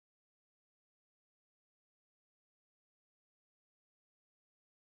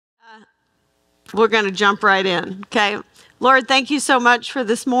we're going to jump right in, okay? Lord, thank you so much for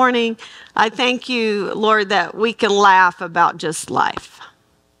this morning. I thank you, Lord, that we can laugh about just life.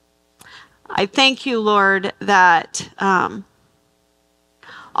 I thank you, Lord, that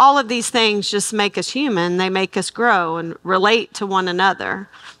all of these things just make us human. They make us grow and relate to one another.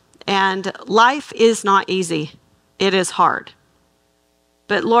 And life is not easy. It is hard.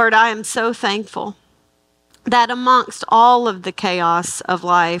 But Lord, I am so thankful that amongst all of the chaos of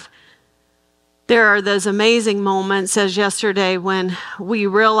life, there are those amazing moments as yesterday when we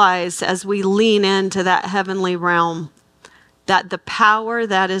realize as we lean into that heavenly realm that the power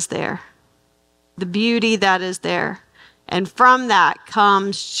that is there, the beauty that is there, and from that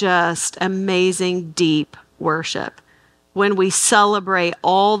comes just amazing deep worship when we celebrate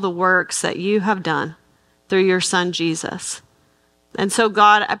all the works that you have done through your son Jesus. And so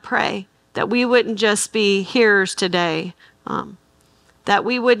God, I pray that we wouldn't just be hearers today, that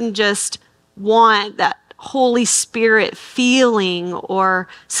we wouldn't just want that Holy Spirit feeling or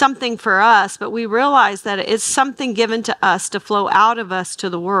something for us, but we realize that it's something given to us to flow out of us to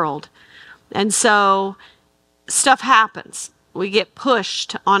the world. And so stuff happens. We get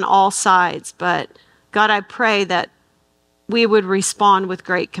pushed on all sides, but God, I pray that we would respond with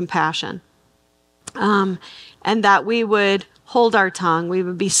great compassion, and that we would hold our tongue. We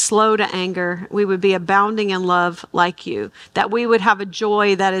would be slow to anger. We would be abounding in love like you, that we would have a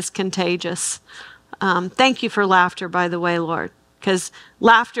joy that is contagious. Thank you for laughter, by the way, Lord, because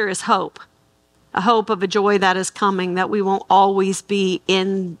laughter is hope, a hope of a joy that is coming, that we won't always be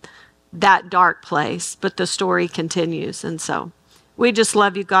in that dark place, but the story continues. And so we just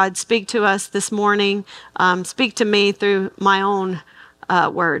love you, God. Speak to us this morning. Speak to me through my own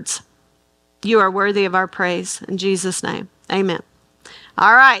words. You are worthy of our praise. In Jesus' name, amen.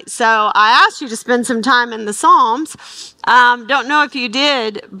 All right, so I asked you to spend some time in the Psalms. Don't know if you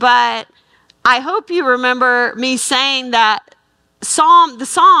did, but I hope you remember me saying that the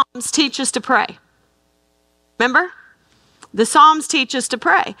Psalms teach us to pray. Remember? The Psalms teach us to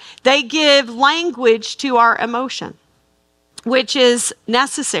pray. They give language to our emotion, which is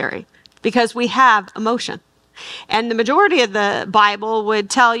necessary because we have emotion. And the majority of the Bible would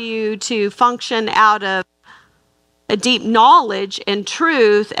tell you to function out of a deep knowledge and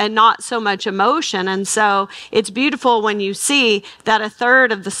truth and not so much emotion. And so it's beautiful when you see that a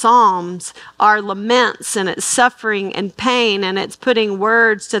third of the Psalms are laments and it's suffering and pain and it's putting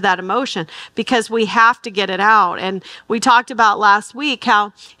words to that emotion because we have to get it out. And we talked about last week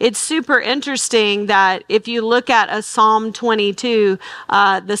how it's super interesting that if you look at a Psalm 22,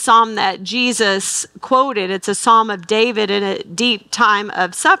 the Psalm that Jesus quoted, it's a Psalm of David in a deep time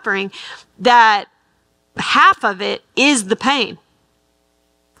of suffering, that half of it is the pain,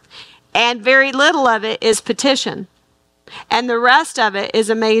 and very little of it is petition, and the rest of it is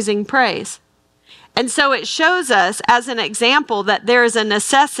amazing praise. And so it shows us as an example that there is a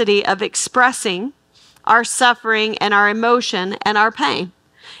necessity of expressing our suffering and our emotion and our pain,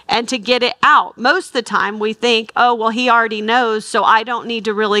 and to get it out. Most of the time we think, oh, well, he already knows, so I don't need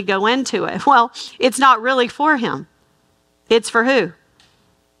to really go into it. Well, it's not really for him. It's for who?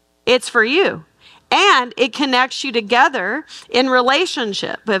 It's for you. And it connects you together in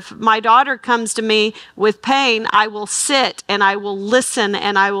relationship. If my daughter comes to me with pain, I will sit and I will listen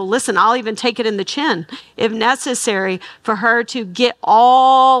and I will listen. I'll even take it in the chin if necessary for her to get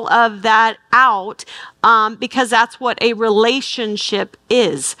all of that out, because that's what a relationship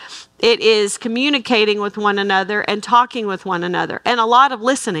is. It is communicating with one another and talking with one another and a lot of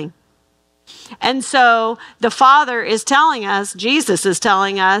listening. And so the Father is telling us, Jesus is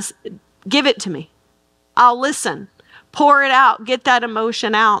telling us, give it to me. I'll listen, pour it out, get that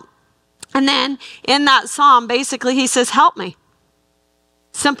emotion out. And then in that Psalm, basically he says, help me.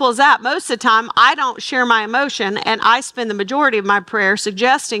 Simple as that. Most of the time, I don't share my emotion, and I spend the majority of my prayer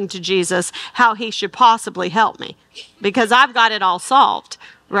suggesting to Jesus how he should possibly help me because I've got it all solved,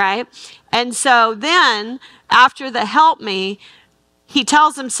 right? And so then after the help me, he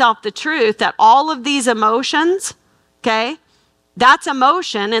tells himself the truth that all of these emotions, okay, that's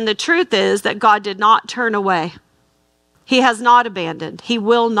emotion, and the truth is that God did not turn away. He has not abandoned. He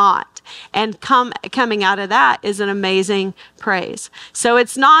will not. And coming out of that is an amazing praise. So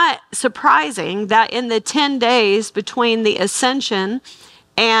it's not surprising that in the 10 days between the ascension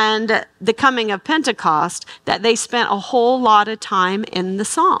and the coming of Pentecost, that they spent a whole lot of time in the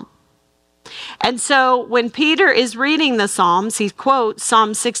Psalm. And so when Peter is reading the Psalms, he quotes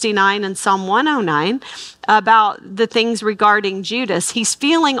Psalm 69 and Psalm 109 about the things regarding Judas. He's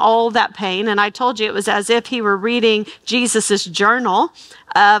feeling all that pain. And I told you it was as if he were reading Jesus's journal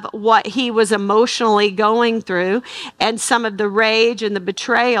of what he was emotionally going through and some of the rage and the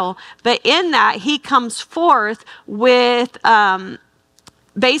betrayal. But in that, he comes forth with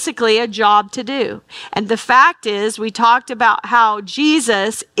basically a job to do. And the fact is, we talked about how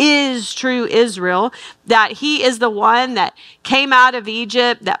Jesus is true Israel, that he is the one that came out of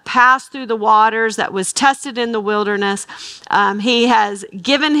Egypt, that passed through the waters, that was tested in the wilderness. He has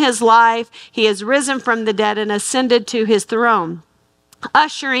given his life. He has risen from the dead and ascended to his throne,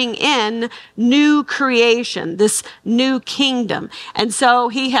 ushering in new creation, this new kingdom. And so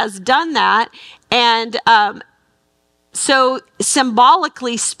he has done that. And so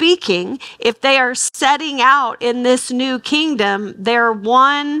symbolically speaking, if they are setting out in this new kingdom, they're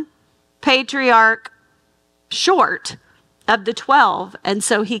one patriarch short of the 12. And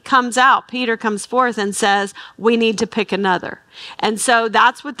so he comes out, Peter comes forth and says, we need to pick another. And so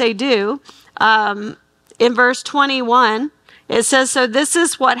that's what they do. In verse 21, it says, so this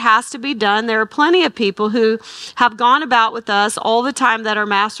is what has to be done. There are plenty of people who have gone about with us all the time that our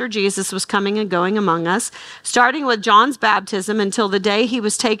Master Jesus was coming and going among us, starting with John's baptism until the day he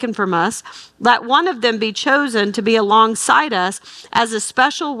was taken from us. Let one of them be chosen to be alongside us as a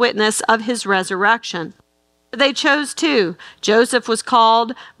special witness of his resurrection. They chose two. Joseph was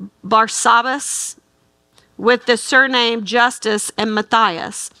called Barsabbas, with the surname Justus, and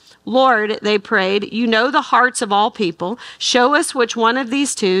Matthias. Lord, they prayed, you know the hearts of all people. Show us which one of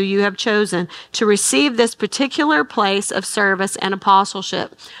these two you have chosen to receive this particular place of service and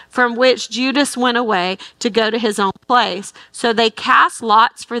apostleship, from which Judas went away to go to his own place. So they cast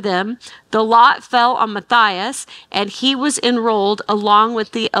lots for them. The lot fell on Matthias, and he was enrolled along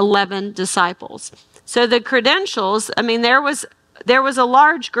with the 11 disciples. So the credentials, I mean, there was a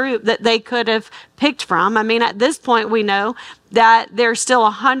large group that they could have picked from. I mean, at this point, we know that there's still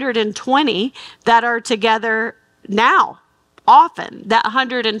 120 that are together now, often, that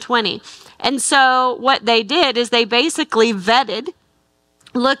 120. And so what they did is they basically vetted,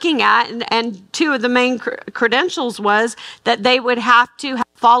 looking at, and two of the main credentials was that they would have to have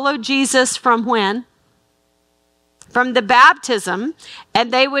followed Jesus from when? From the baptism,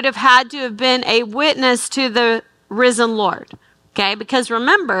 and they would have had to have been a witness to the risen Lord. Okay, because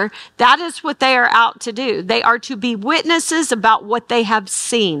remember, that is what they are out to do. They are to be witnesses about what they have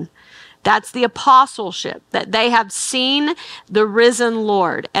seen. That's the apostleship, that they have seen the risen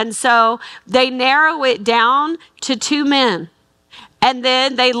Lord. And so they narrow it down to two men, and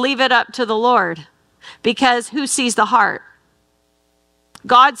then they leave it up to the Lord, because who sees the heart?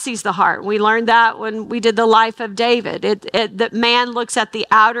 God sees the heart. We learned that when we did the life of David. That man looks at the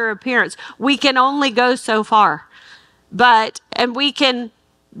outer appearance. We can only go so far. And we can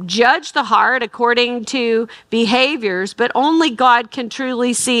judge the heart according to behaviors, but only God can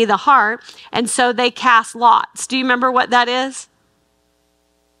truly see the heart. And so they cast lots. Do you remember what that is?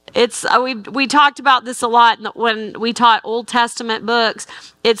 It's we talked about this a lot when we taught Old Testament books.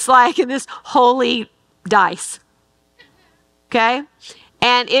 It's like this holy dice. Okay?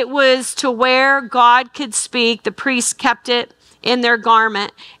 And it was to where God could speak. The priests kept it in their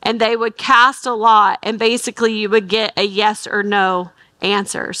garment, and they would cast a lot, and basically you would get a yes or no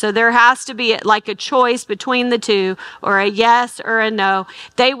answer. So there has to be like a choice between the two, or a yes or a no.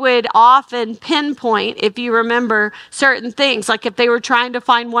 They would often pinpoint, if you remember, certain things. Like if they were trying to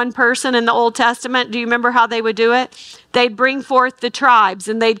find one person in the Old Testament, do you remember how they would do it? They'd bring forth the tribes,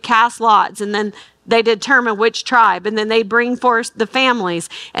 and they'd cast lots, and then they determine which tribe, and then they bring forth the families,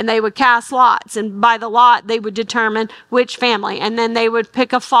 and they would cast lots, and by the lot they would determine which family, and then they would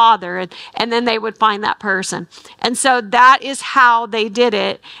pick a father, and then they would find that person. And so that is how they did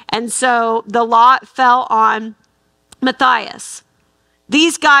it. And so the lot fell on Matthias.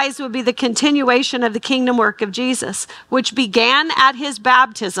 These guys would be the continuation of the kingdom work of Jesus, which began at his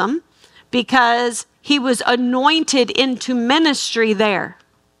baptism because he was anointed into ministry there.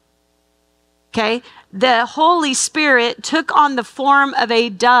 Okay, the Holy Spirit took on the form of a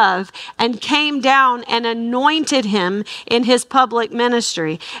dove and came down and anointed him in his public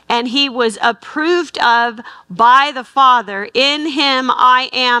ministry. And he was approved of by the Father. In him I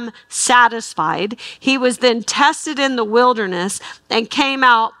am satisfied. He was then tested in the wilderness and came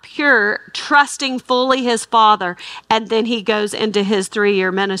out pure, trusting fully his Father. And then he goes into his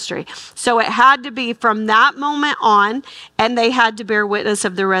 3-year ministry. So it had to be from that moment on, and they had to bear witness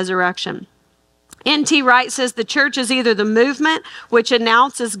of the resurrection. N.T. Wright says the church is either the movement which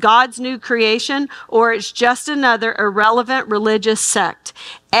announces God's new creation, or it's just another irrelevant religious sect.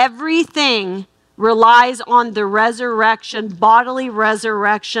 Everything relies on the resurrection, bodily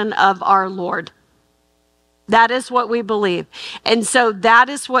resurrection of our Lord. That is what we believe. And so that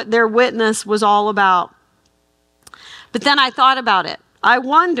is what their witness was all about. But then I thought about it. I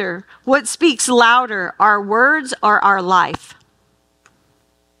wonder what speaks louder, our words or our life?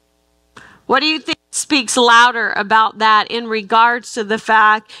 What do you think speaks louder about that in regards to the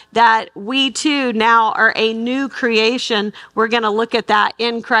fact that we too now are a new creation? We're going to look at that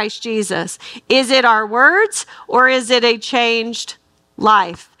in Christ Jesus. Is it our words or is it a changed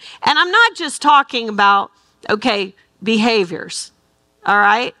life? And I'm not just talking about, behaviors. All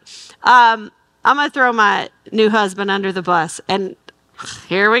right. I'm going to throw my new husband under the bus, and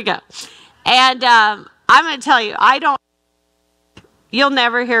here we go. And I'm going to tell you, you'll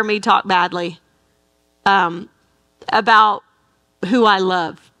never hear me talk badly about who I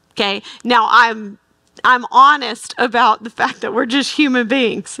love. Okay. Now I'm honest about the fact that we're just human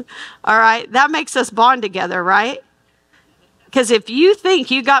beings. All right. That makes us bond together, right? Because if you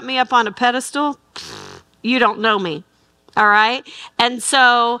think you got me up on a pedestal, you don't know me. All right. And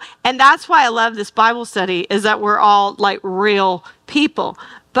that's why I love this Bible study, is that we're all like real people.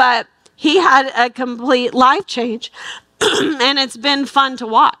 But he had a complete life change. And it's been fun to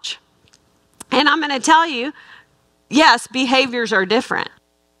watch. And I'm going to tell you, yes, behaviors are different.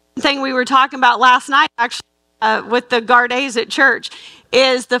 The thing we were talking about last night, actually, with the Gardays at church,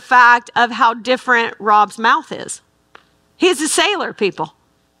 is the fact of how different Rob's mouth is. He's a sailor, people.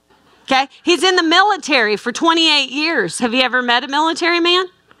 Okay? He's in the military for 28 years. Have you ever met a military man?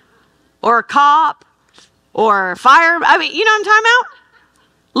 Or a cop? Or fire? I mean, you know what I'm talking about?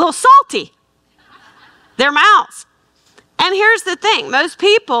 A little salty. Their mouths. And here's the thing. Most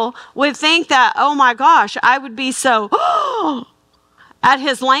people would think that, oh my gosh, I would be so at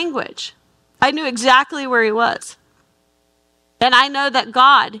his language. I knew exactly where he was. And I know that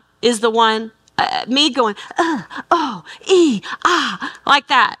God is the one, me going, like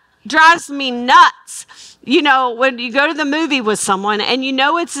that. Drives me nuts. You know, when you go to the movie with someone and you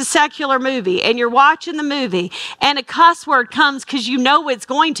know it's a secular movie and you're watching the movie and a cuss word comes because you know it's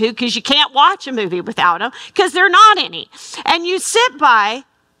going to, because you can't watch a movie without them because they're not any. And you sit by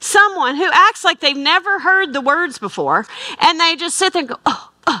someone who acts like they've never heard the words before and they just sit there and go, I'm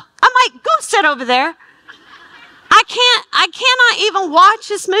like, go sit over there. I cannot even watch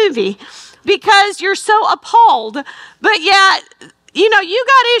this movie because you're so appalled, but yet, you know, you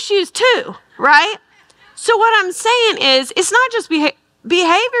got issues too, right? So what I'm saying is, it's not just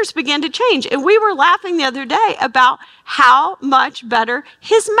behaviors begin to change. And we were laughing the other day about how much better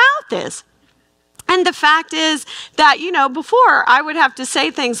his mouth is. And the fact is that, you know, before I would have to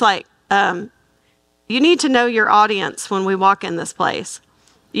say things like, you need to know your audience when we walk in this place.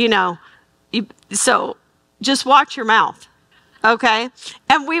 You know, so just watch your mouth, okay?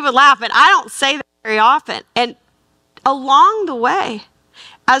 And we would laugh, and I don't say that very often. And along the way,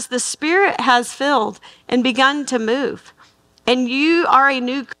 as the Spirit has filled and begun to move, and you are a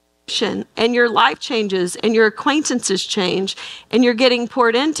new creation, and your life changes, and your acquaintances change, and you're getting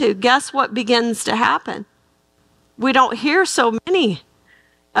poured into, guess what begins to happen? We don't hear so many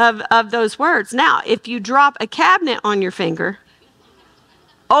of those words. Now, if you drop a cabinet on your finger,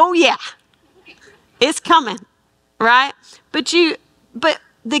 oh yeah, it's coming, right? But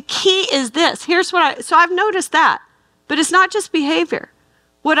the key is this. Here's what so I've noticed that, but it's not just behavior.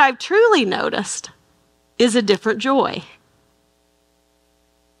 What I've truly noticed is a different joy,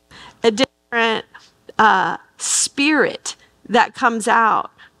 a different spirit that comes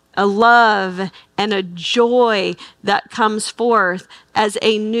out, a love and a joy that comes forth as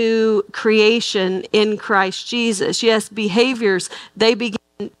a new creation in Christ Jesus. Yes, behaviors, they begin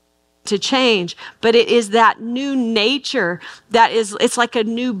to change, but it is that new nature that is, it's like a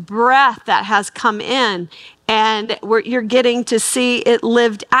new breath that has come in, and you're getting to see it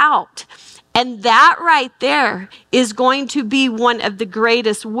lived out. And that right there is going to be one of the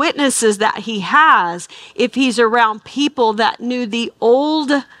greatest witnesses that he has if he's around people that knew the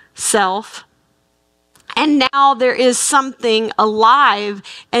old self, and now there is something alive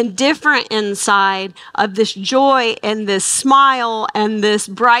and different inside of this joy and this smile and this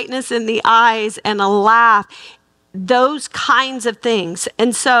brightness in the eyes and a laugh, those kinds of things.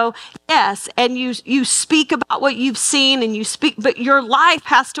 And so, yes, and you speak about what you've seen and you speak, but your life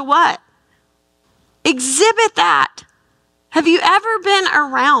has to what? Exhibit that. Have you ever been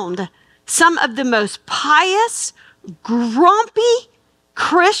around some of the most pious, grumpy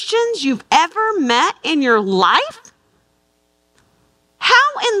Christians you've ever met in your life? How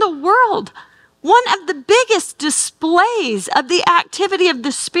in the world One of the biggest displays of the activity of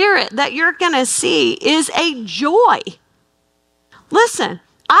the Spirit that you're going to see is a joy. Listen,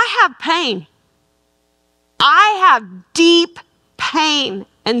 I have pain. I have deep pain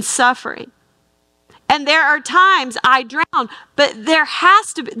and suffering. And there are times I drown, but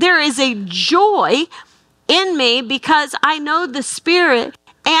there is a joy in me because I know the Spirit.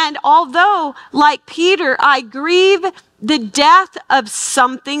 And although, like Peter, I grieve the death of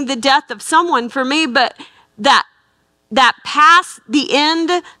something, the death of someone for me, but that past the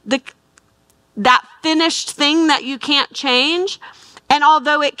end, that finished thing that you can't change, and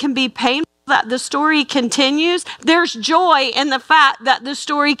although it can be painful that the story continues, there's joy in the fact that the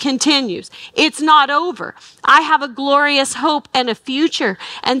story continues. It's not over. I have a glorious hope and a future,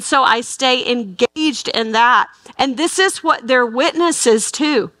 and so I stay engaged in that. And this is what they're witnesses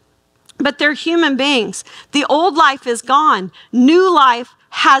to. But they're human beings. The old life is gone. New life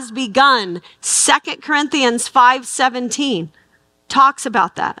has begun. 2 Corinthians 5:17 talks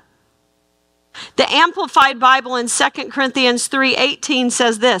about that. The Amplified Bible in 2 Corinthians 3:18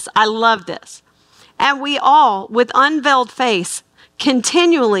 says this. I love this. And we all, with unveiled face,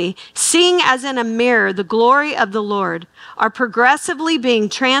 continually seeing as in a mirror the glory of the Lord, are progressively being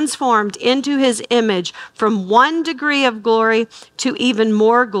transformed into his image from one degree of glory to even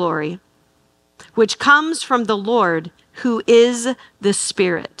more glory, which comes from the Lord, who is the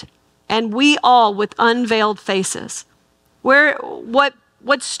Spirit. And we all with unveiled faces.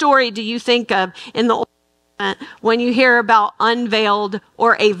 What story do you think of in the Old Testament when you hear about unveiled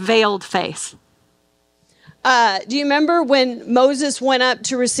or a veiled face? Do you remember when Moses went up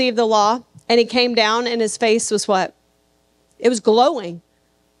to receive the law and he came down and his face was what? It was glowing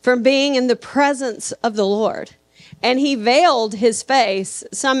from being in the presence of the Lord. And he veiled his face.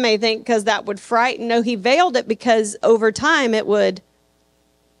 Some may think because that would frighten. No, he veiled it because over time it would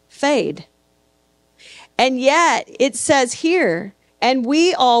fade. And yet it says here, and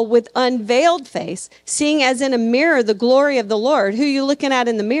we all with unveiled face, seeing as in a mirror the glory of the Lord. Who are you looking at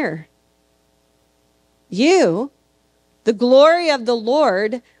in the mirror? You. The glory of the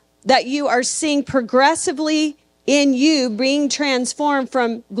Lord that you are seeing progressively in you being transformed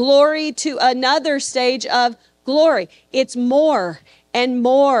from glory to another stage of glory. It's more and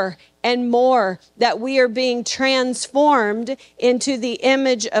more and more that we are being transformed into the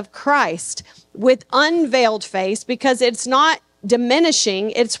image of Christ with unveiled face, because it's not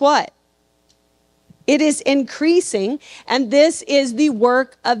diminishing, it's what? It is increasing, and this is the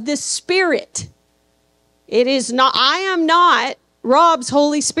work of the Spirit. It is not, I am not Rob's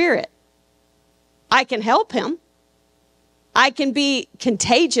Holy Spirit. I can help him. I can be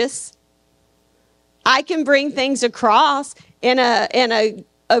contagious. I can bring things across in a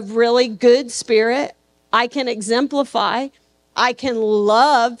really good spirit. I can exemplify. I can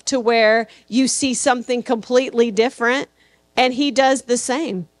love to where you see something completely different. And he does the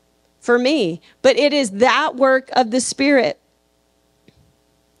same for me. But it is that work of the Spirit.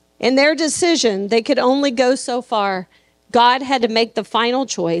 In their decision, they could only go so far. God had to make the final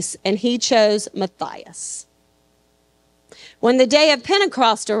choice, and he chose Matthias. When the day of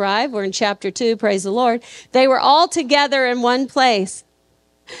Pentecost arrived, we're in chapter 2, praise the Lord, they were all together in one place.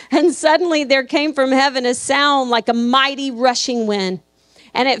 And suddenly there came from heaven a sound like a mighty rushing wind,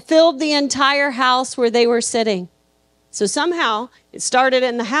 and it filled the entire house where they were sitting. So somehow it started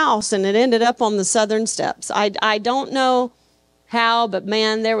in the house and it ended up on the southern steps. I don't know how, but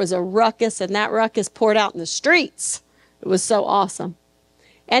man, there was a ruckus, and that ruckus poured out in the streets. It was so awesome.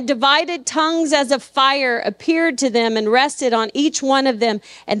 And divided tongues as of fire appeared to them and rested on each one of them.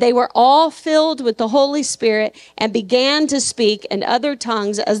 And they were all filled with the Holy Spirit and began to speak in other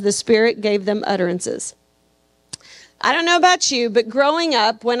tongues as the Spirit gave them utterances. I don't know about you, but growing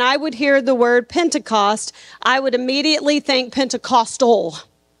up, when I would hear the word Pentecost, I would immediately think Pentecostal.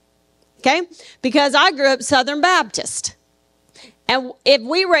 Okay? Because I grew up Southern Baptist. And if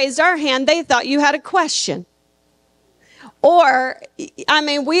we raised our hand, they thought you had a question. Or, I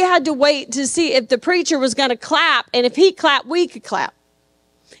mean, we had to wait to see if the preacher was going to clap. And if he clapped, we could clap.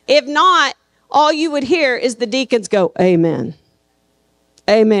 If not, all you would hear is the deacons go, amen.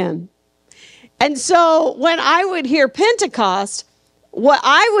 Amen. And so when I would hear Pentecost, what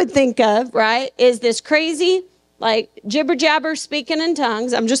I would think of, right, is this crazy, like, jibber jabber speaking in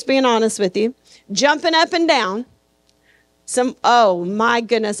tongues. I'm just being honest with you. Jumping up and down. Oh my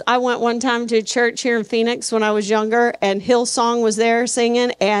goodness. I went one time to a church here in Phoenix when I was younger, and Hillsong was there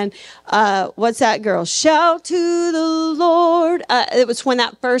singing. And what's that girl? Shout to the Lord. It was when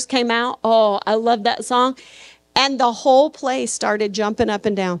that first came out. Oh, I love that song. And the whole place started jumping up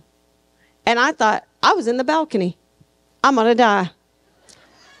and down. And I thought, I was in the balcony. I'm going to die.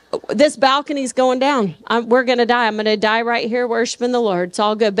 this balcony's going down. We're going to die. I'm going to die right here worshiping the Lord. It's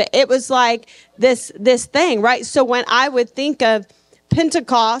all good. But it was like this thing, right? So when I would think of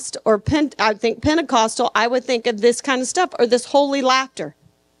Pentecost I think Pentecostal, I would think of this kind of stuff or this holy laughter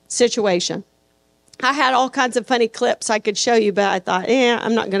situation. I had all kinds of funny clips I could show you, but I thought,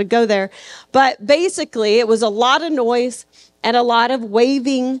 I'm not going to go there. But basically, it was a lot of noise and a lot of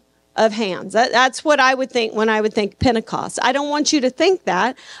waving of hands. That's what I would think when I would think Pentecost. I don't want you to think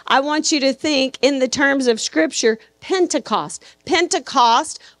that. I want you to think in the terms of Scripture, Pentecost.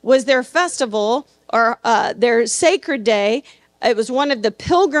 Pentecost was their festival or their sacred day. It was one of the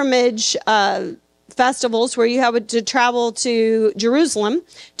pilgrimage festivals where you had to travel to Jerusalem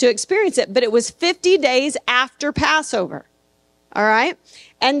to experience it. But it was 50 days after Passover. All right?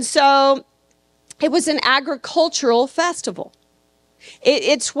 And so it was an agricultural festival.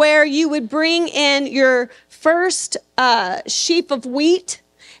 It's where you would bring in your first sheaf of wheat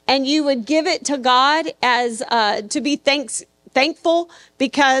and you would give it to God as to be thankful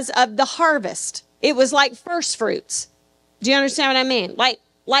because of the harvest. It was like first fruits. Do you understand what I mean?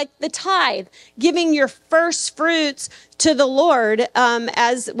 Like the tithe, giving your first fruits to the Lord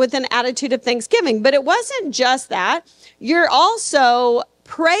as with an attitude of thanksgiving. But it wasn't just that. You're also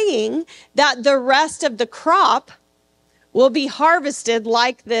praying that the rest of the crop will be harvested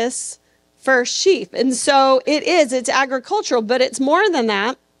like this first sheaf. And so it's agricultural, but it's more than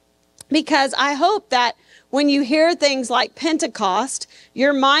that, because I hope that when you hear things like Pentecost,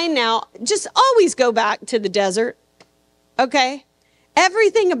 your mind now just always go back to the desert. Okay?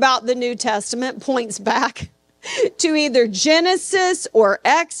 Everything about the New Testament points back to either Genesis or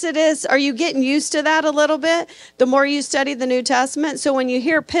Exodus. Are you getting used to that a little bit? The more you study the New Testament. So when you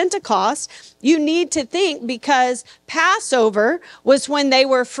hear Pentecost, you need to think, because Passover was when they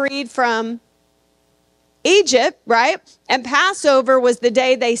were freed from Egypt, right? And Passover was the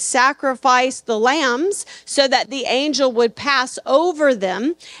day they sacrificed the lambs so that the angel would pass over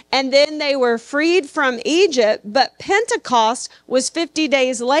them. And then they were freed from Egypt. But Pentecost was 50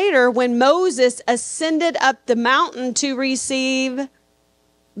 days later when Moses ascended up the mountain to receive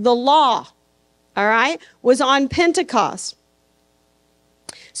the law. All right? Was on Pentecost.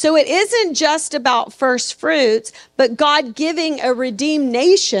 So it isn't just about first fruits, but God giving a redeemed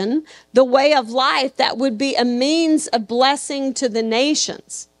nation the way of life that would be a means of blessing to the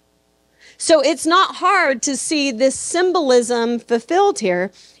nations. So it's not hard to see this symbolism fulfilled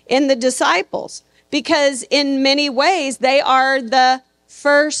here in the disciples, because in many ways they are the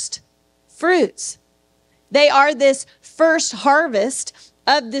first fruits. They are this first harvest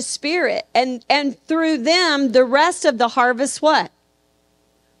of the Spirit. And through them, the rest of the harvest, what?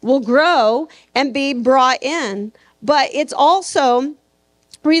 Will grow and be brought in. But it's also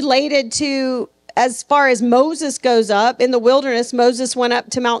related to, as far as Moses goes up in the wilderness, Moses went up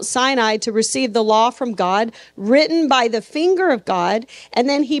to Mount Sinai to receive the law from God, written by the finger of God, and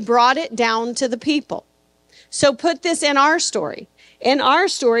then he brought it down to the people. So put this in our story. In our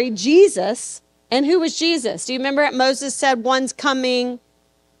story, Jesus, and who was Jesus? Do you remember it? Moses said, one's coming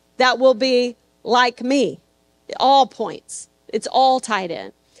that will be like me. All points. It's all tied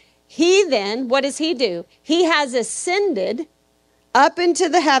in. He then, what does he do? He has ascended up into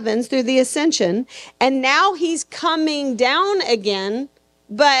the heavens through the ascension, and now he's coming down again,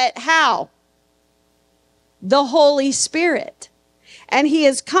 but how? The Holy Spirit. And he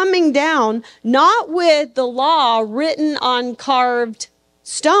is coming down not with the law written on carved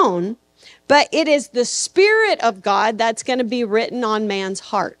stone, but it is the Spirit of God that's going to be written on man's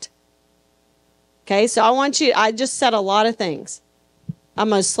heart. Okay, so I just said a lot of things. I'm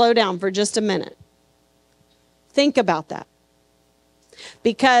going to slow down for just a minute. Think about that.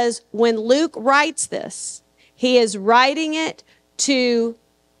 Because when Luke writes this, he is writing it to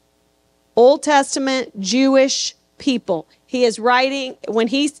Old Testament Jewish people. He is writing,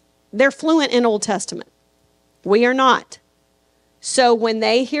 they're fluent in Old Testament. We are not. So when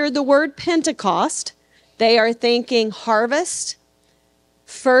they hear the word Pentecost, they are thinking harvest,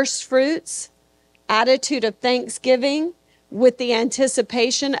 first fruits, attitude of thanksgiving, with the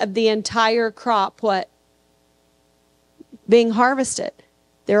anticipation of the entire crop, what? Being harvested.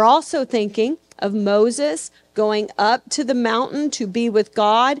 They're also thinking of Moses going up to the mountain to be with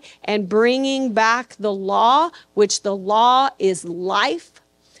God and bringing back the law, which the law is life.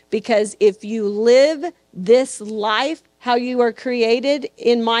 Because if you live this life, how you are created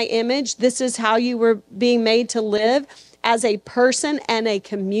in my image, this is how you were being made to live. As a person and a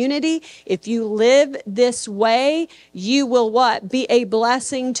community, if you live this way, you will what? Be a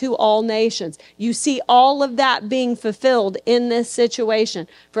blessing to all nations. You see all of that being fulfilled in this situation.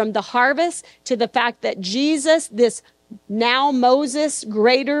 From the harvest to the fact that Jesus, this Now Moses,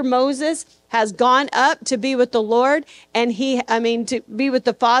 greater Moses, has gone up to be with the Lord and to be with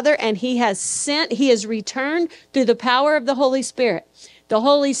the Father, and he has returned through the power of the Holy Spirit. The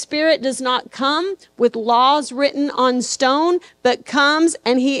Holy Spirit does not come with laws written on stone, but comes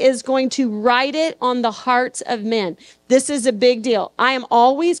and he is going to write it on the hearts of men. This is a big deal. I am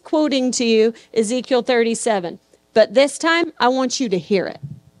always quoting to you Ezekiel 37, but this time I want you to hear it.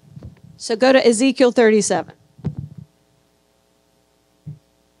 So go to Ezekiel 37.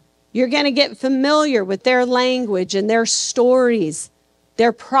 You're going to get familiar with their language and their stories,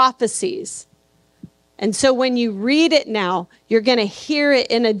 their prophecies. And so when you read it now, you're going to hear it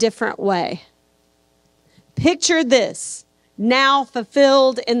in a different way. Picture this, now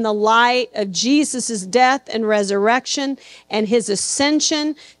fulfilled in the light of Jesus' death and resurrection and his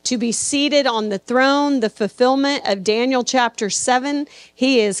ascension to be seated on the throne, the fulfillment of Daniel chapter 7.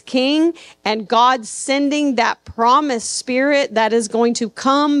 He is king, and God sending that promised spirit that is going to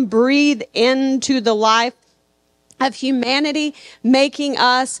come breathe into the life of humanity, making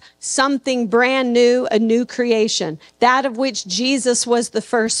us something brand new, a new creation, that of which Jesus was the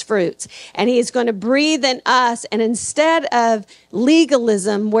first fruits. And he is going to breathe in us. And instead of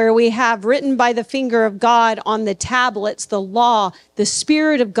legalism, where we have written by the finger of God on the tablets, the law, the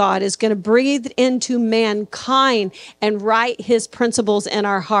Spirit of God is going to breathe into mankind and write his principles in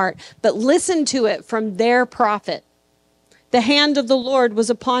our heart. But listen to it from their prophet. The hand of the Lord was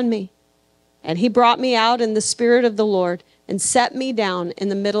upon me, and he brought me out in the spirit of the Lord and set me down in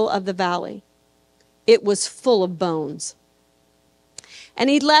the middle of the valley. It was full of bones. And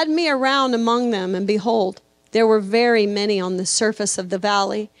he led me around among them, and behold, there were very many on the surface of the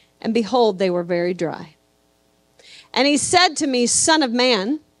valley, and behold, they were very dry. And he said to me, Son of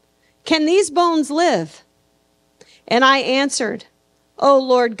man, can these bones live? And I answered, O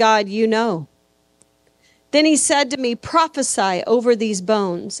Lord God, you know. Then he said to me, prophesy over these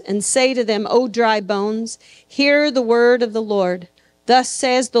bones and say to them, O dry bones, hear the word of the Lord. Thus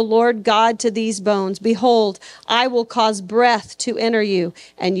says the Lord God to these bones, behold, I will cause breath to enter you,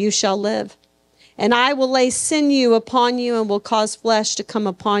 and you shall live. And I will lay sinew upon you, and will cause flesh to come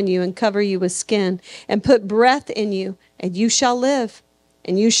upon you, and cover you with skin, and put breath in you, and you shall live,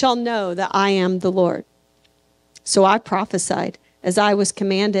 and you shall know that I am the Lord. So I prophesied as I was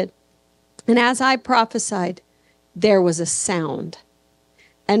commanded. And as I prophesied, there was a sound,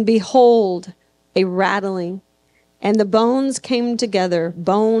 and behold, a rattling, and the bones came together,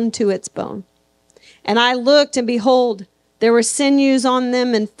 bone to its bone. And I looked, and behold, there were sinews on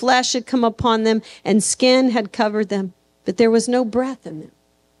them, and flesh had come upon them, and skin had covered them, but there was no breath in them.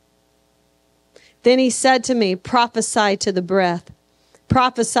 Then he said to me, prophesy to the breath,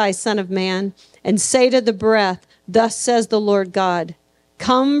 prophesy, Son of man, and say to the breath, thus says the Lord God,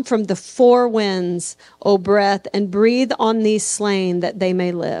 come from the four winds, O breath, and breathe on these slain that they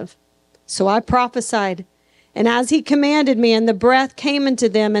may live. So I prophesied, and as he commanded me, and the breath came into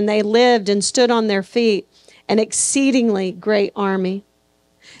them, and they lived and stood on their feet, an exceedingly great army.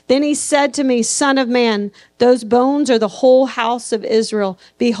 Then he said to me, Son of man, those bones are the whole house of Israel.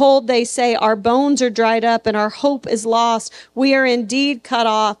 Behold, they say, our bones are dried up, and our hope is lost. We are indeed cut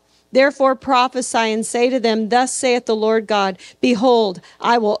off. Therefore prophesy and say to them, thus saith the Lord God, behold,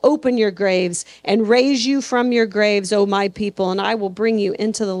 I will open your graves and raise you from your graves, O my people, and I will bring you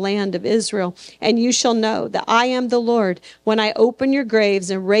into the land of Israel. And you shall know that I am the Lord when I open your graves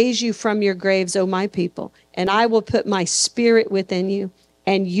and raise you from your graves, O my people. And I will put my spirit within you,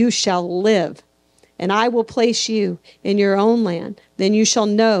 and you shall live. And I will place you in your own land. Then you shall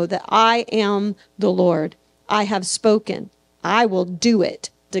know that I am the Lord. I have spoken. I will do it,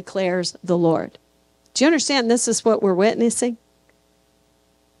 declares the Lord. Do you understand this is what we're witnessing?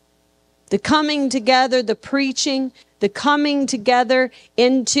 The coming together, the preaching, the coming together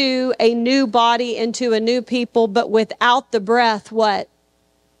into a new body, into a new people, but without the breath, what?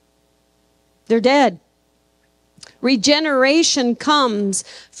 They're dead. Regeneration comes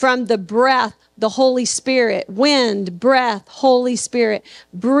from the breath, the Holy Spirit, wind, breath, Holy Spirit,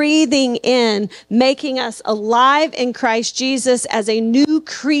 breathing in, making us alive in Christ Jesus as a new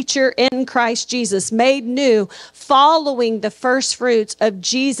creature in Christ Jesus, made new, following the first fruits of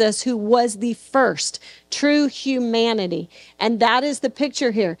Jesus, who was the first true humanity. And that is the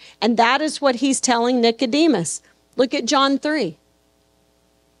picture here. And that is what he's telling Nicodemus. Look at John 3.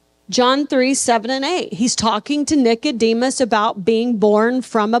 John 3, 7 and 8. He's talking to Nicodemus about being born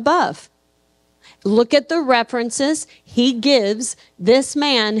from above. Look at the references he gives this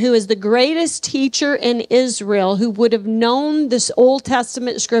man who is the greatest teacher in Israel, who would have known this Old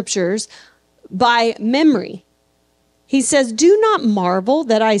Testament scriptures by memory. He says, do not marvel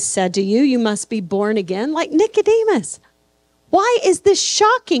that I said to you, you must be born again, like Nicodemus. Why is this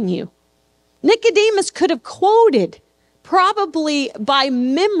shocking you? Nicodemus could have quoted, probably by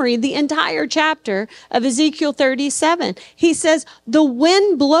memory, the entire chapter of Ezekiel 37. He says, the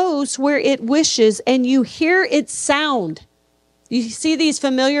wind blows where it wishes, and you hear its sound. You see these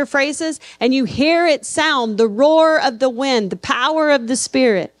familiar phrases? And you hear its sound, the roar of the wind, the power of the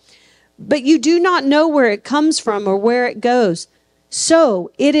Spirit. But you do not know where it comes from or where it goes. So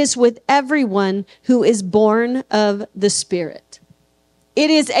it is with everyone who is born of the Spirit.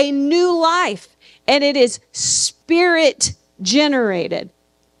 It is a new life, and it is Spirit generated.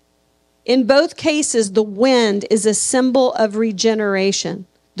 In both cases, the wind is a symbol of regeneration,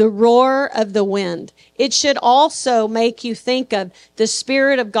 the roar of the wind. It should also make you think of the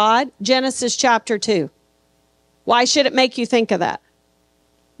Spirit of God, Genesis chapter 2. Why should it make you think of that?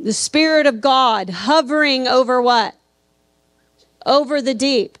 The Spirit of God hovering over what? Over the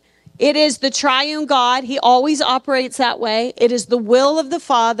deep. It is the triune God. He always operates that way. It is the will of the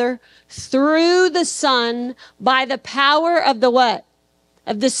Father through the Son by the power of the what?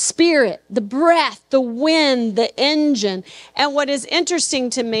 Of the Spirit, the breath, the wind, the engine. And what is interesting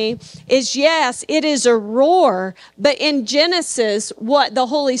to me is, yes, it is a roar, but in Genesis, what the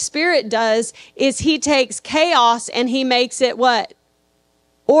Holy Spirit does is he takes chaos and he makes it what?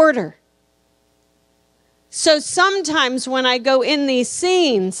 Order. So sometimes when I go in these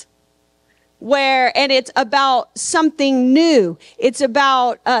scenes and it's about something new, it's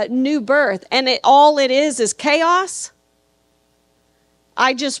about new birth, and all it is chaos,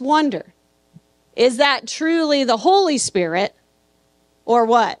 I just wonder, is that truly the Holy Spirit or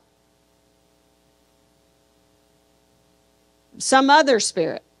what? Some other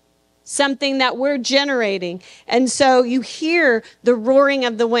spirit. Something that we're generating. And so you hear the roaring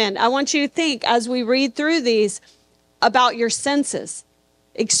of the wind. I want you to think as we read through these about your senses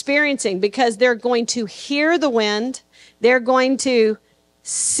experiencing, because they're going to hear the wind, they're going to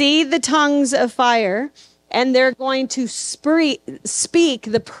see the tongues of fire, and they're going to speak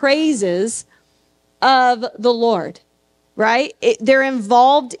the praises of the Lord, right? They're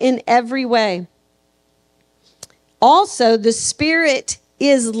involved in every way. Also, the Spirit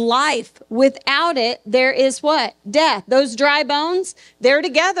is life. Without it, there is what? Death. Those dry bones, they're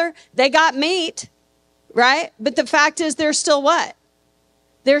together. They got meat, right? But the fact is they're still what?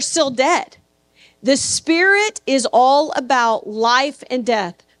 They're still dead. The Spirit is all about life and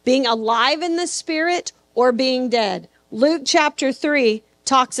death, being alive in the Spirit or being dead. Luke chapter 3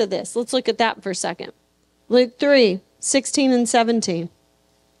 talks of this. Let's look at that for a second. Luke 3, 16 and 17.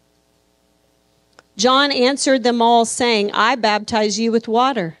 John answered them all, saying, I baptize you with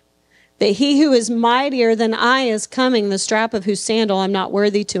water, but he who is mightier than I is coming, the strap of whose sandal I'm not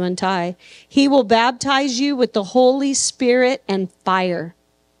worthy to untie. He will baptize you with the Holy Spirit and fire.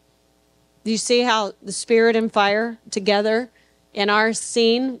 Do you see how the Spirit and fire together in our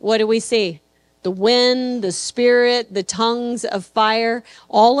scene? What do we see? The wind, the Spirit, the tongues of fire,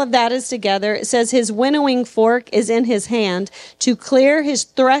 all of that is together. It says his winnowing fork is in his hand to clear his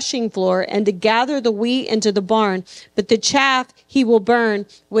threshing floor and to gather the wheat into the barn, but the chaff he will burn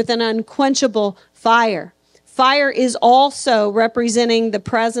with an unquenchable fire. Fire is also representing the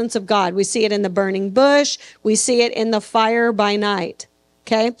presence of God. We see it in the burning bush. We see it in the fire by night.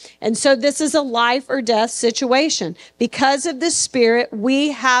 Okay. And so this is a life or death situation. Because of the Spirit,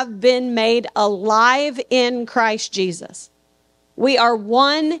 we have been made alive in Christ Jesus. We are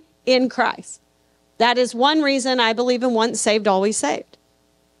one in Christ. That is one reason I believe in once saved, always saved.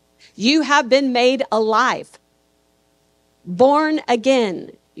 You have been made alive, born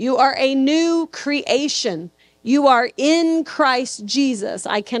again. You are a new creation. You are in Christ Jesus.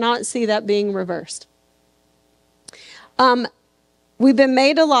 I cannot see that being reversed. We've been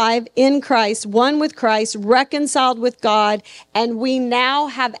made alive in Christ, one with Christ, reconciled with God, and we now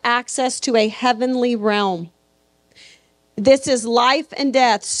have access to a heavenly realm. This is life and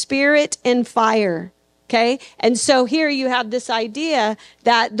death, spirit and fire, okay? And so here you have this idea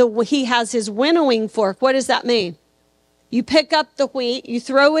that he has his winnowing fork. What does that mean? You pick up the wheat, you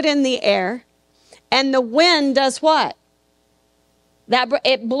throw it in the air, and the wind does what?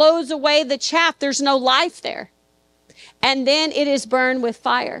 It blows away the chaff. There's no life there. And then it is burned with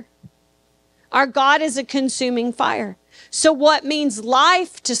fire. Our God is a consuming fire. So what means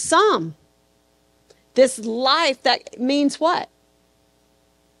life to some? This life that means what?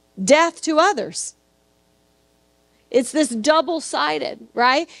 Death to others. It's this double-sided,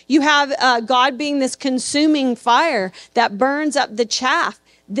 right? You have God being this consuming fire that burns up the chaff.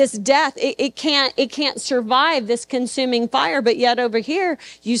 This death, it can't survive this consuming fire. But yet over here,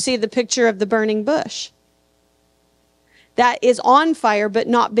 you see the picture of the burning bush. that is on fire but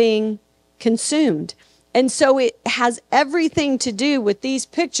not being consumed. And so it has everything to do with these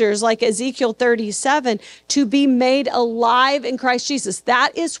pictures, like Ezekiel 37, to be made alive in Christ Jesus.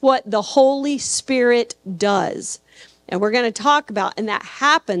 That is what the Holy Spirit does. And we're going to talk about, and that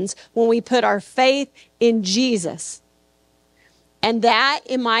happens when we put our faith in Jesus. And that,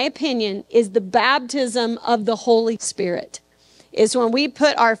 in my opinion, is the baptism of the Holy Spirit. Is when we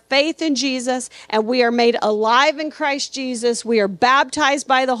put our faith in Jesus and we are made alive in Christ Jesus. We are baptized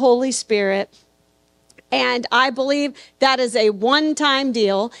by the Holy Spirit. And I believe that is a one-time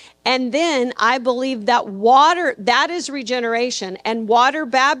deal. And then I believe that water, that is regeneration. And water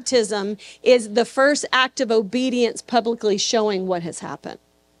baptism is the first act of obedience publicly showing what has happened.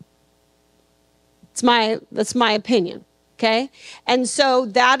 That's my opinion. Okay? And so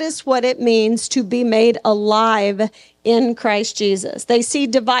that is what it means to be made alive in Christ Jesus. They see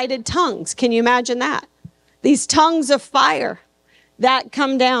divided tongues. Can you imagine that? These tongues of fire that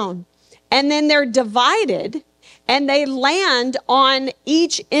come down. And then they're divided and they land on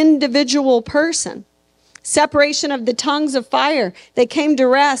each individual person. Separation of the tongues of fire. They came to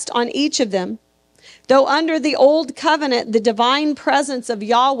rest on each of them. Though under the old covenant, the divine presence of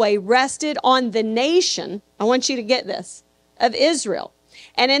Yahweh rested on the nation. I want you to get this. Of Israel.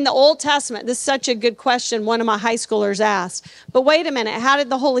 And in the Old Testament, this is such a good question one of my high schoolers asked. But wait a minute, how did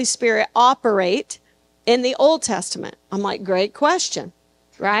the Holy Spirit operate in the Old Testament? I'm like, great question,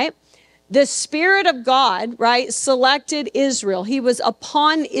 right? The Spirit of God, right, selected Israel. He was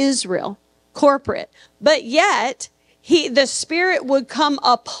upon Israel, corporate. But yet, the Spirit would come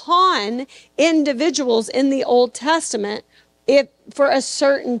upon individuals in the Old Testament for a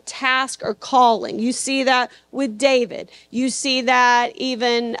certain task or calling. You see that with David. You see that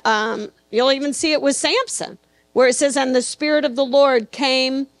even, you'll even see it with Samson, where it says, and the Spirit of the Lord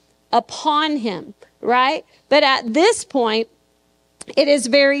came upon him, right? But at this point, it is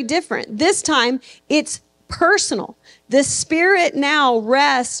very different. This time, it's personal. The Spirit now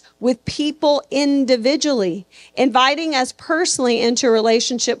rests with people individually, inviting us personally into a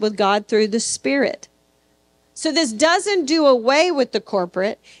relationship with God through the Spirit. So this doesn't do away with the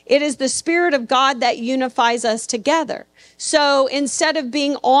corporate. It is the Spirit of God that unifies us together. So instead of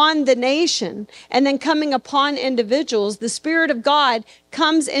being on the nation and then coming upon individuals, the Spirit of God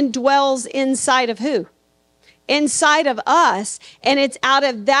comes and dwells inside of who? Inside of us. And it's out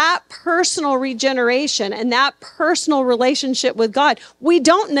of that personal regeneration and that personal relationship with God. We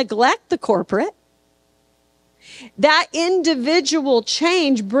don't neglect the corporate. That individual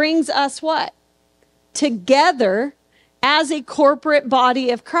change brings us what? Together as a corporate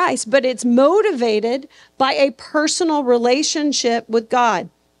body of Christ, but it's motivated by a personal relationship with God.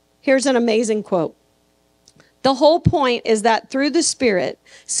 Here's an amazing quote. The whole point is that through the Spirit,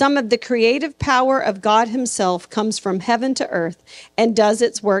 some of the creative power of God himself comes from heaven to earth and does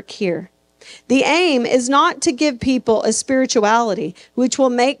its work here. The aim is not to give people a spirituality which will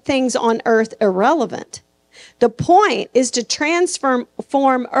make things on earth irrelevant. The point is to transform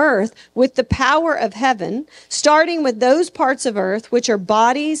earth with the power of heaven, starting with those parts of earth which are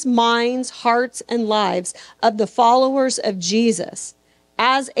bodies, minds, hearts, and lives of the followers of Jesus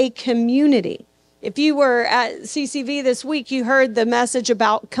as a community. If you were at CCV this week, you heard the message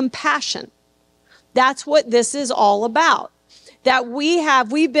about compassion. That's what this is all about. That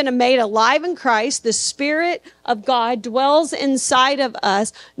we've been made alive in Christ. The Spirit of God dwells inside of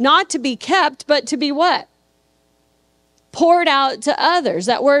us, not to be kept, but to be what? Poured out to others.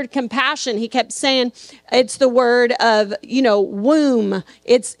 That word compassion, he kept saying, it's the word of, womb.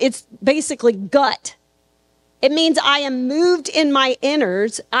 It's basically gut. It means I am moved in my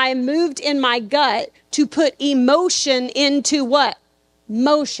innards. I am moved in my gut to put emotion into what?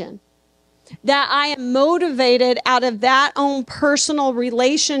 Motion. That I am motivated out of that own personal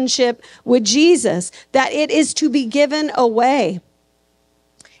relationship with Jesus. That it is to be given away.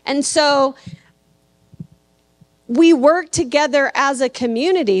 And so we work together as a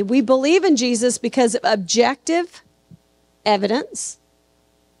community. We believe in Jesus because of objective evidence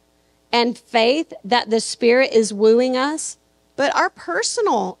and faith that the Spirit is wooing us. But our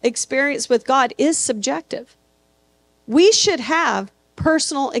personal experience with God is subjective. We should have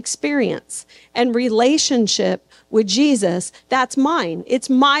personal experience and relationship with Jesus. That's mine. It's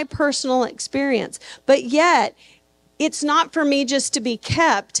my personal experience. But yet, it's not for me just to be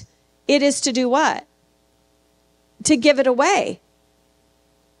kept. It is to do what? To give it away.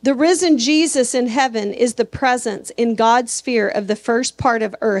 The risen Jesus in heaven is the presence in God's sphere of the first part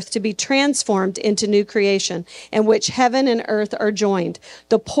of earth to be transformed into new creation, in which heaven and earth are joined.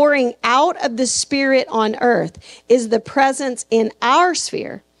 The pouring out of the Spirit on earth is the presence in our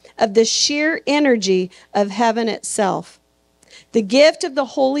sphere of the sheer energy of heaven itself. The gift of the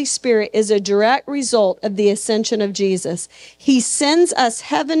Holy Spirit is a direct result of the ascension of Jesus. He sends us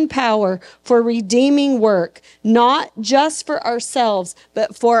heaven power for redeeming work, not just for ourselves,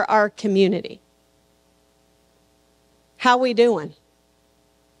 but for our community. How we doing?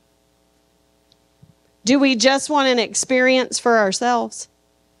 Do we just want an experience for ourselves?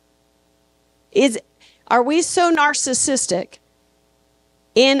 Are we so narcissistic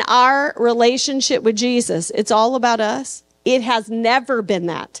in our relationship with Jesus? It's all about us. It has never been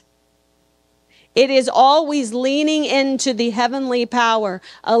that. It is always leaning into the heavenly power,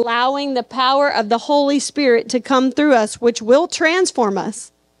 allowing the power of the Holy Spirit to come through us, which will transform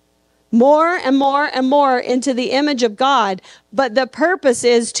us more and more and more into the image of God. But the purpose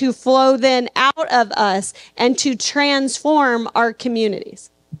is to flow then out of us and to transform our communities.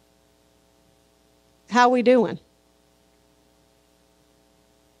 How we doing?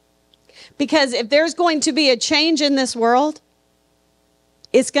 Because if there's going to be a change in this world,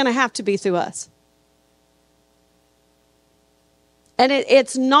 it's going to have to be through us. And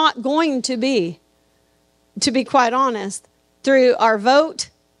it's not going to be quite honest, through our vote,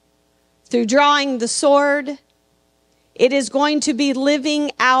 through drawing the sword. It is going to be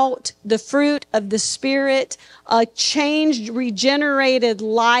living out the fruit of the Spirit, a changed, regenerated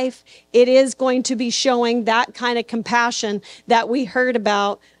life. It is going to be showing that kind of compassion that we heard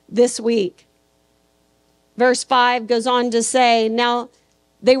about this week. Verse 5 goes on to say, now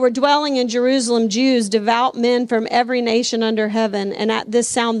they were dwelling in Jerusalem, Jews, devout men from every nation under heaven. And at this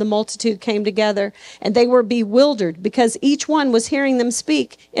sound, the multitude came together, and they were bewildered because each one was hearing them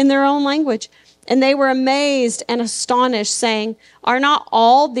speak in their own language. And they were amazed and astonished, saying, are not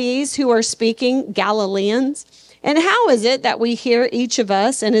all these who are speaking Galileans? And how is it that we hear each of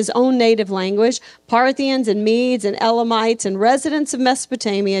us in his own native language, Parthians and Medes and Elamites and residents of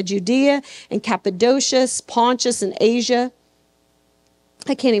Mesopotamia, Judea and Cappadocia, Pontus and Asia?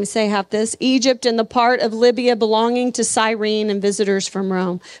 I can't even say half this. Egypt and the part of Libya belonging to Cyrene and visitors from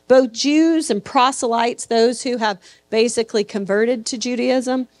Rome. Both Jews and proselytes, those who have basically converted to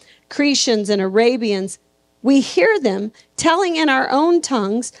Judaism, Cretians and Arabians, we hear them telling in our own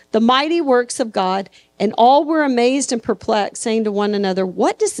tongues the mighty works of God, and all were amazed and perplexed, saying to one another,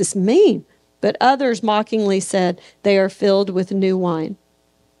 what does this mean? But others mockingly said, they are filled with new wine.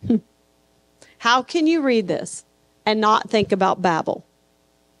 How can you read this and not think about Babel?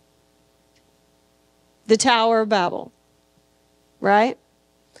 The Tower of Babel, right?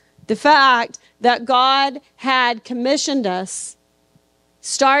 The fact that God had commissioned us,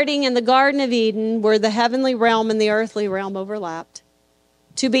 starting in the Garden of Eden, where the heavenly realm and the earthly realm overlapped,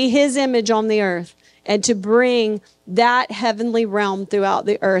 to be his image on the earth and to bring that heavenly realm throughout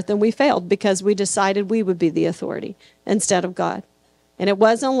the earth. And we failed because we decided we would be the authority instead of God. And it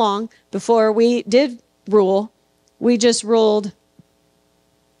wasn't long before we did rule. We just ruled,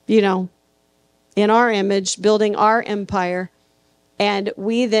 in our image, building our empire. And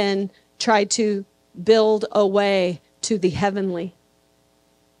we then tried to build a way to the heavenly.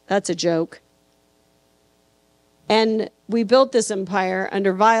 That's a joke. And we built this empire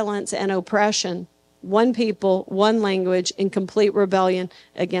under violence and oppression. One people, one language, in complete rebellion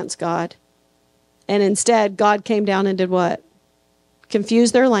against God. And instead, God came down and did what?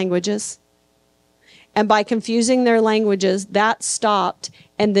 Confused their languages. And by confusing their languages, that stopped,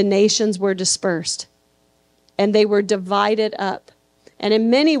 and the nations were dispersed. And they were divided up. And in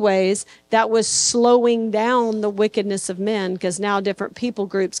many ways, that was slowing down the wickedness of men, because now different people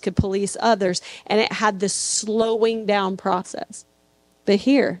groups could police others, and it had this slowing down process. But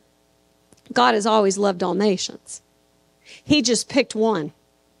here, God has always loved all nations. He just picked one.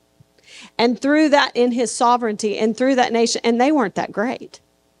 And through that, in his sovereignty, and through that nation, and they weren't that great.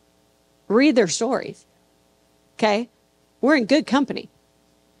 Read their stories. Okay? We're in good company.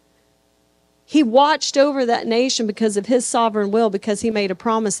 He watched over that nation because of his sovereign will, because he made a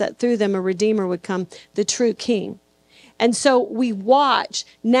promise that through them a redeemer would come, the true king. And so we watch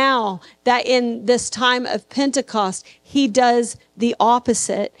now that in this time of Pentecost, he does the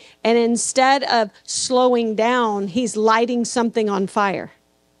opposite. And instead of slowing down, he's lighting something on fire.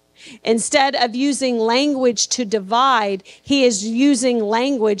 Instead of using language to divide, he is using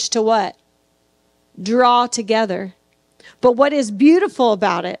language to what? Draw together. But what is beautiful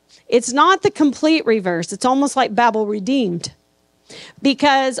about it, it's not the complete reverse. It's almost like Babel redeemed.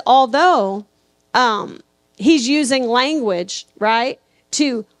 Because although he's using language, right,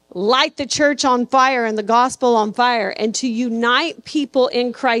 to light the church on fire and the gospel on fire and to unite people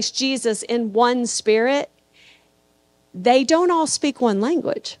in Christ Jesus in one spirit, they don't all speak one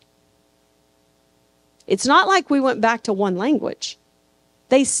language. It's not like we went back to one language.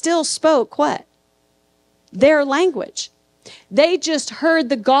 They still spoke what? Their language. They just heard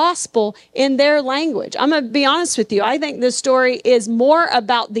the gospel in their language. I'm going to be honest with you. I think this story is more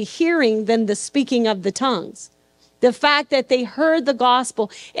about the hearing than the speaking of the tongues. The fact that they heard the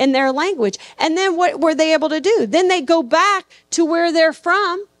gospel in their language. And then what were they able to do? Then they go back to where they're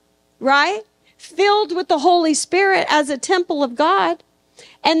from, right? Filled with the Holy Spirit as a temple of God.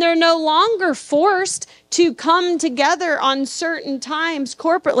 And they're no longer forced to come together on certain times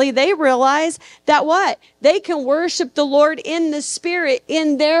corporately. They realize that what? They can worship the Lord in the Spirit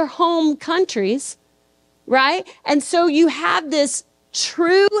in their home countries, right? And so you have this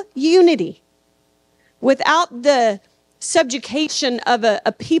true unity without the subjugation of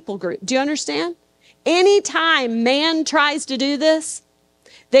a people group. Do you understand? Anytime man tries to do this,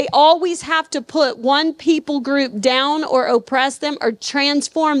 they always have to put one people group down or oppress them or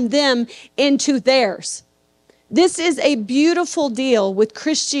transform them into theirs. This is a beautiful deal with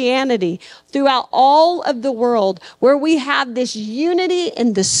Christianity throughout all of the world, where we have this unity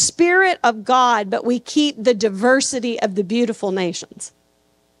in the Spirit of God, but we keep the diversity of the beautiful nations.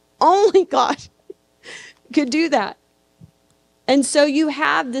 Only God could do that. And so you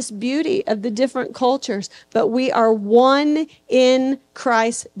have this beauty of the different cultures, but we are one in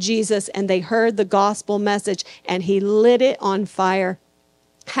Christ Jesus. And they heard the gospel message and he lit it on fire.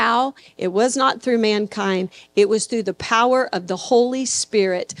 How? It was not through mankind. It was through the power of the Holy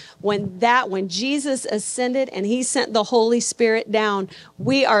Spirit. When Jesus ascended and he sent the Holy Spirit down,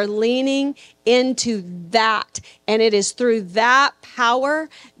 we are leaning into that. And it is through that power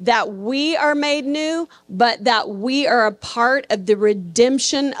that we are made new, but that we are a part of the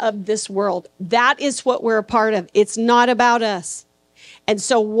redemption of this world. That is what we're a part of. It's not about us. And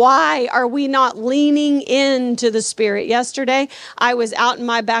so why are we not leaning into the Spirit? Yesterday, I was out in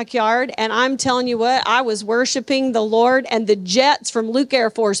my backyard, and I'm telling you what, I was worshiping the Lord, and the jets from Luke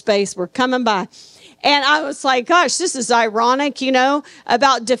Air Force Base were coming by. And I was like, gosh, this is ironic,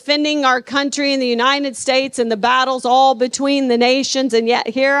 about defending our country in the United States and the battles all between the nations. And yet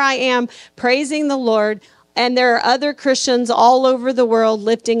here I am praising the Lord. And there are other Christians all over the world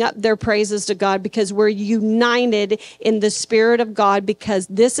lifting up their praises to God because we're united in the Spirit of God, because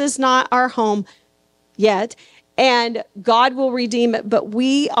this is not our home yet. And God will redeem it, but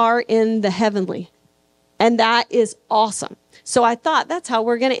we are in the heavenly. And that is awesome. So I thought that's how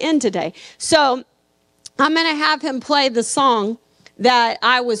we're going to end today. So I'm going to have him play the song that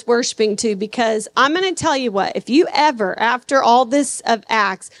I was worshiping to, because I'm going to tell you what, if you ever, after all this of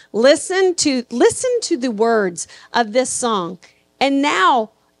Acts, listen to the words of this song, and now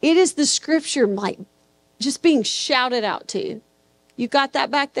it is the scripture like just being shouted out to you. You got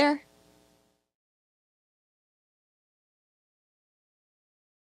that back there?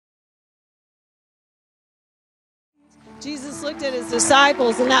 Jesus looked at his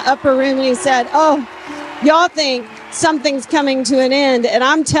disciples in that upper room and he said, "Oh, y'all think something's coming to an end, and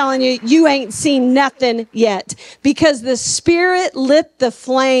I'm telling you, you ain't seen nothing yet, because the Spirit lit the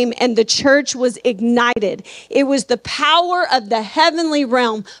flame and the church was ignited. It was the power of the heavenly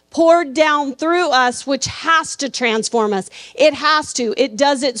realm poured down through us, which has to transform us. It has to. It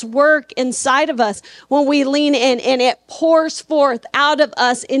does its work inside of us when we lean in, and it pours forth out of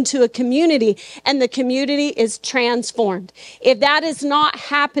us into a community, and the community is transformed. If that is not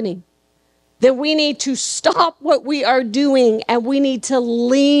happening, then we need to stop what we are doing and we need to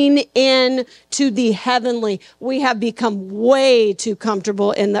lean in to the heavenly. We have become way too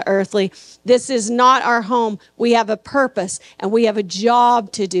comfortable in the earthly. This is not our home. We have a purpose and we have a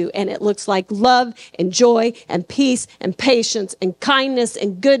job to do. And it looks like love and joy and peace and patience and kindness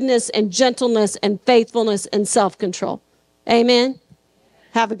and goodness and gentleness and faithfulness and self-control. Amen.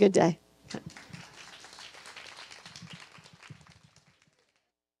 Have a good day.